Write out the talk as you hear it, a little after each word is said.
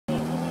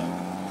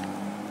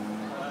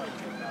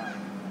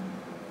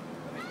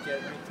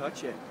get me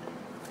touch it.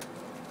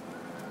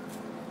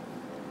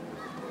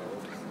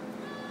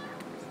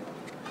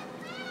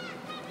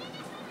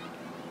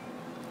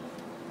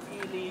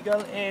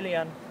 Illegal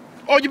alien.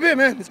 Oh, you bit,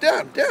 man. It's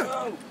down,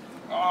 down.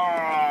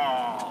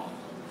 Oh.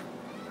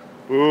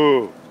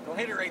 Ooh. Don't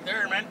hit it right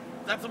there, man.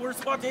 That's the worst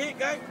spot to hit,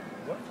 guy.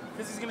 What?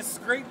 Because he's going to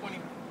scrape when he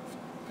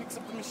picks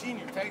up the machine.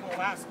 Your tag will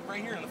last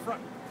right here in the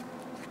front.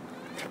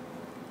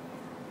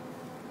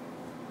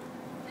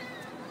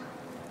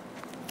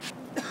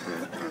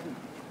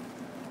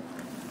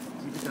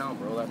 Keep it down,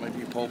 bro. That might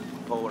be a pole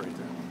right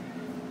there.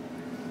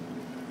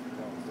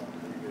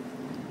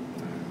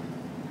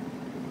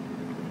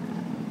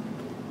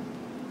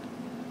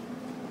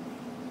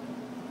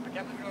 I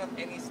can't believe we don't have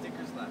any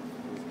stickers left.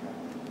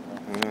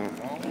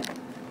 Mm.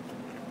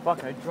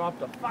 Fuck, I dropped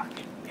the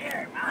fucking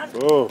air, man.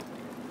 Oh.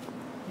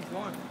 Keep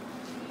going.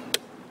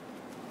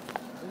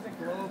 There's a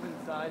globe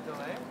inside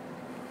though, eh?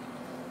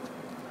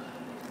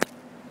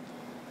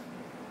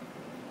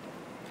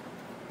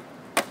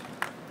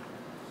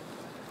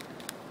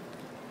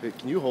 Hey,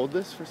 can you hold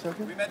this for a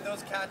second? We met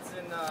those cats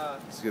in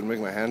It's gonna make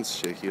my hands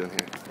shaky on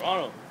here.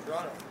 Toronto.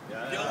 Toronto.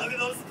 Yeah. Yo,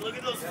 look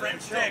at those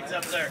French tags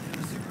up there.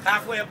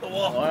 Halfway up the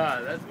wall. Oh yeah,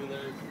 that's good.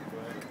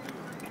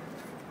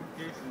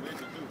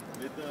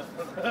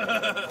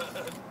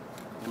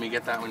 Let me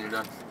get that when you're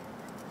done.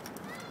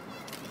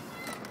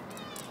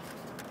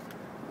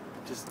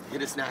 Just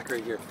hit a snack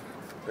right here.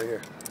 Right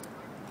here.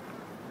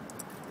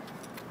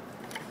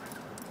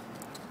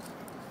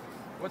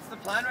 What's the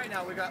plan right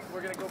now? We're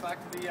gonna go back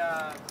to the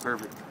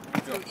Perfect.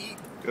 let's go eat.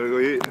 Gotta go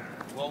eat.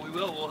 Well, we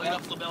will. We'll hit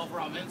up LaBelle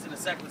Province in a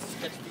sec. Let's just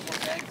catch a few more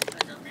bags and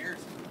drink our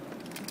beers.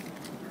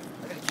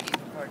 I gotta eat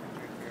before I can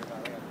drink beer, but I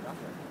got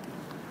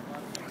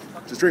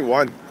nothing. Just drink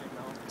one.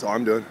 That's all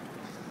I'm doing.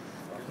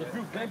 There's a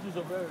few benches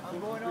over there. What's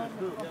going on?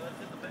 Yeah, let's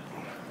hit the benches.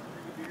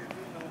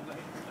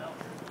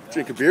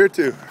 Drink a beer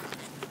too.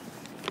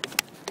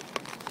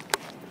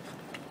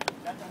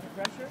 That's under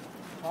pressure?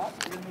 Hot?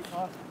 You're gonna need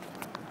hot.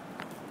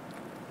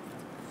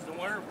 Don't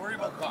worry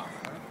about cost.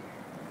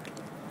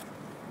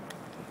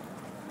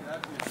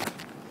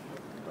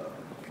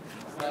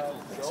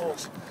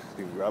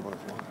 You can grab one if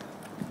you want.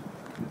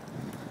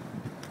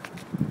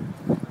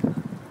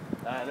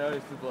 I know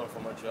these people are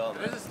from Montreal.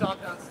 There's a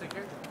Stompdown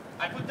sticker.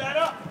 I put that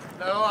up.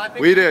 No, I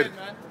think We did.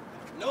 man.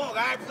 No,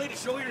 I played a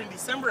show here in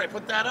December. I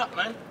put that up,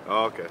 man.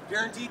 Oh, okay.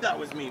 Guaranteed that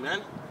was me,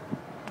 man.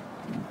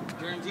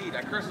 Guaranteed.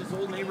 I crushed this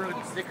whole neighborhood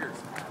in stickers.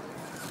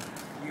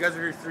 You guys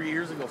were here 3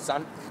 years ago,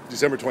 son.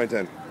 December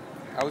 2010.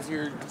 I was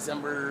here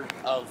December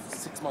of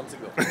 6 months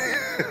ago.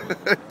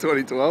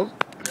 2012?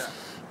 Yeah.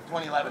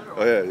 2011.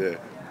 Oh yeah, yeah.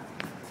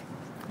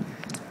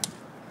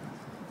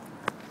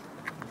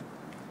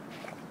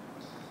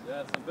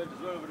 Yeah, some benches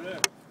right over there.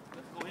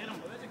 Let's go hit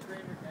them. There's a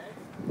graver tag.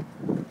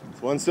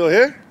 Is one still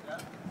here? Yeah.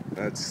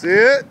 Let's see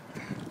it.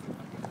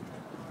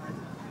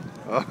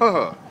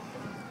 Oh,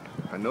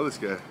 I know this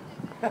guy.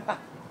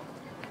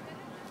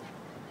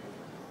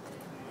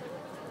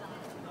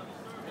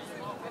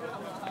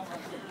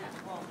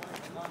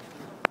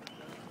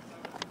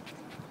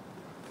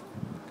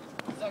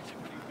 It's actually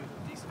pretty good,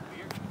 decent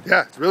beer.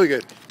 Yeah, it's really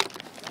good.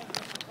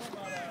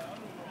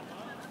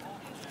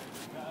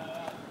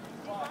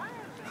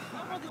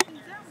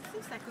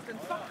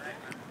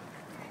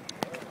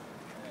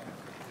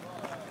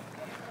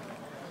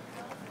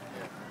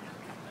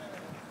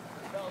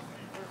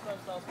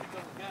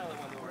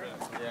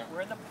 Yeah.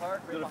 We're in the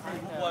park right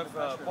behind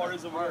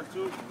parties over there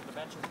too. the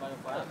benches by the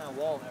fire on that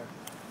wall there.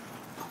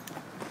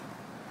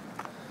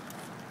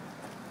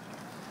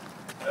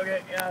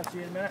 Okay, yeah, see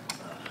you in a minute.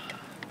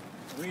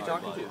 Who are you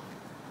talking to?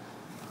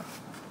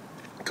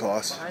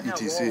 Cost, Behind that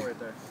ETC. wall right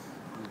there.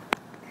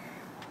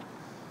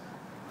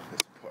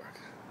 This park.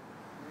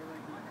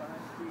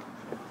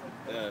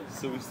 Yeah,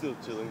 so we still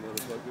chilling,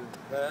 motherfucker.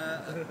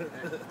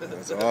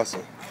 That's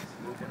awesome.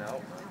 Looking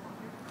out.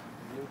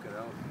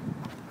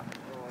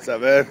 What's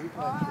up, man?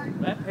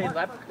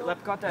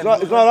 Lep got that.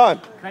 It's not on.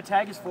 Can I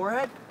tag his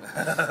forehead?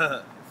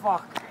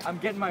 Fuck, I'm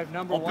getting my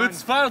number On one.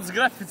 peut-tu faire du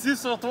graffiti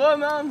sur toi,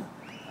 man?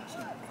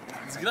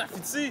 Du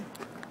graffiti?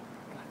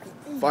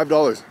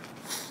 $5.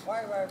 Can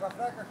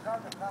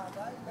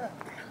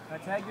I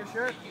tag your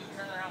shirt?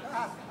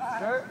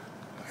 Shirt?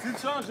 Si tu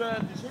changes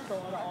des shirts, on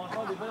va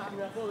faire des belles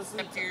couvertures dessus.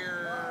 Step to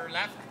your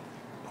left.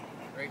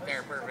 Right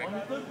there, perfect. On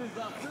est tous des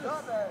artistes.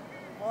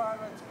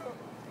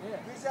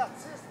 Des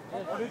artistes. On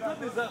est tous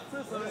des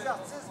artistes.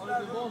 On est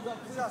des bons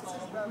artistes. On a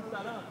beaucoup de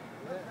talent.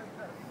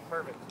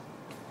 Perfect.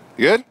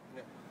 You good?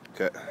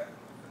 Okay.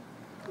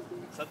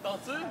 Ça te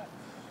tente-tu?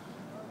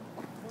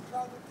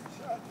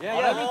 Yeah,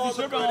 On a mis le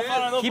t-shirt, on va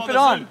faire un autre Keep it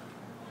par-dessus. on.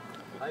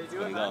 How you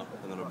doing, No,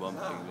 another bump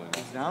thing going on.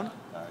 He's down?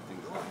 I think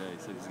so. Yeah, he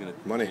said he's gonna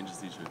Money. change his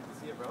t-shirt.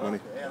 Money.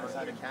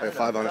 I got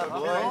 5 on it.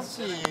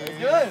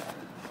 Good.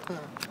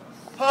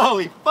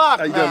 Holy fuck,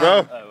 How you doing,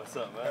 bro? Hey, what's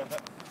up, man?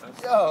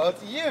 Yo,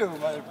 it's you,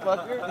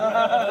 motherfucker.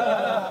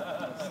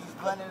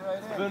 Just blended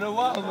right in. Been a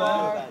while,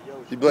 man.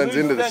 He blends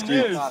into the Ten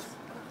streets. years.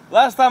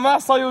 Last time I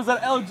saw you was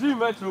at LG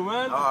Metro,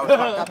 man. Oh, I was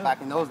fucked up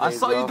back in those days, I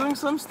saw bro. you doing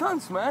some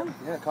stunts, man.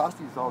 Yeah,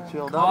 Costy's all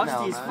chilled out now,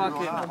 Costy's man.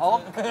 fucking Relax.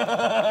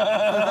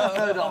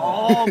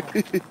 all.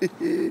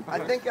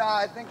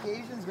 I think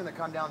Asian's gonna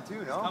come down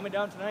too, no? Coming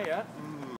down tonight, yeah?